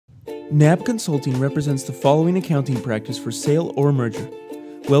Naab Consulting represents the following accounting practice for sale or merger.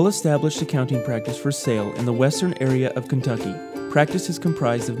 Well-established accounting practice for sale in the western area of Kentucky. Practice is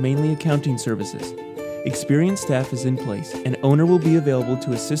comprised of mainly accounting services. Experienced staff is in place, and owner will be available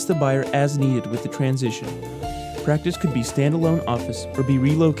to assist the buyer as needed with the transition. Practice could be standalone office or be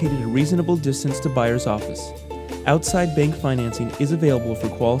relocated a reasonable distance to buyer's office. Outside bank financing is available for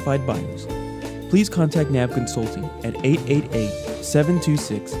qualified buyers. Please contact Naab Consulting at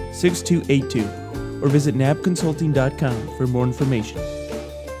 888-726-6282 or visit naabconsulting.com for more information.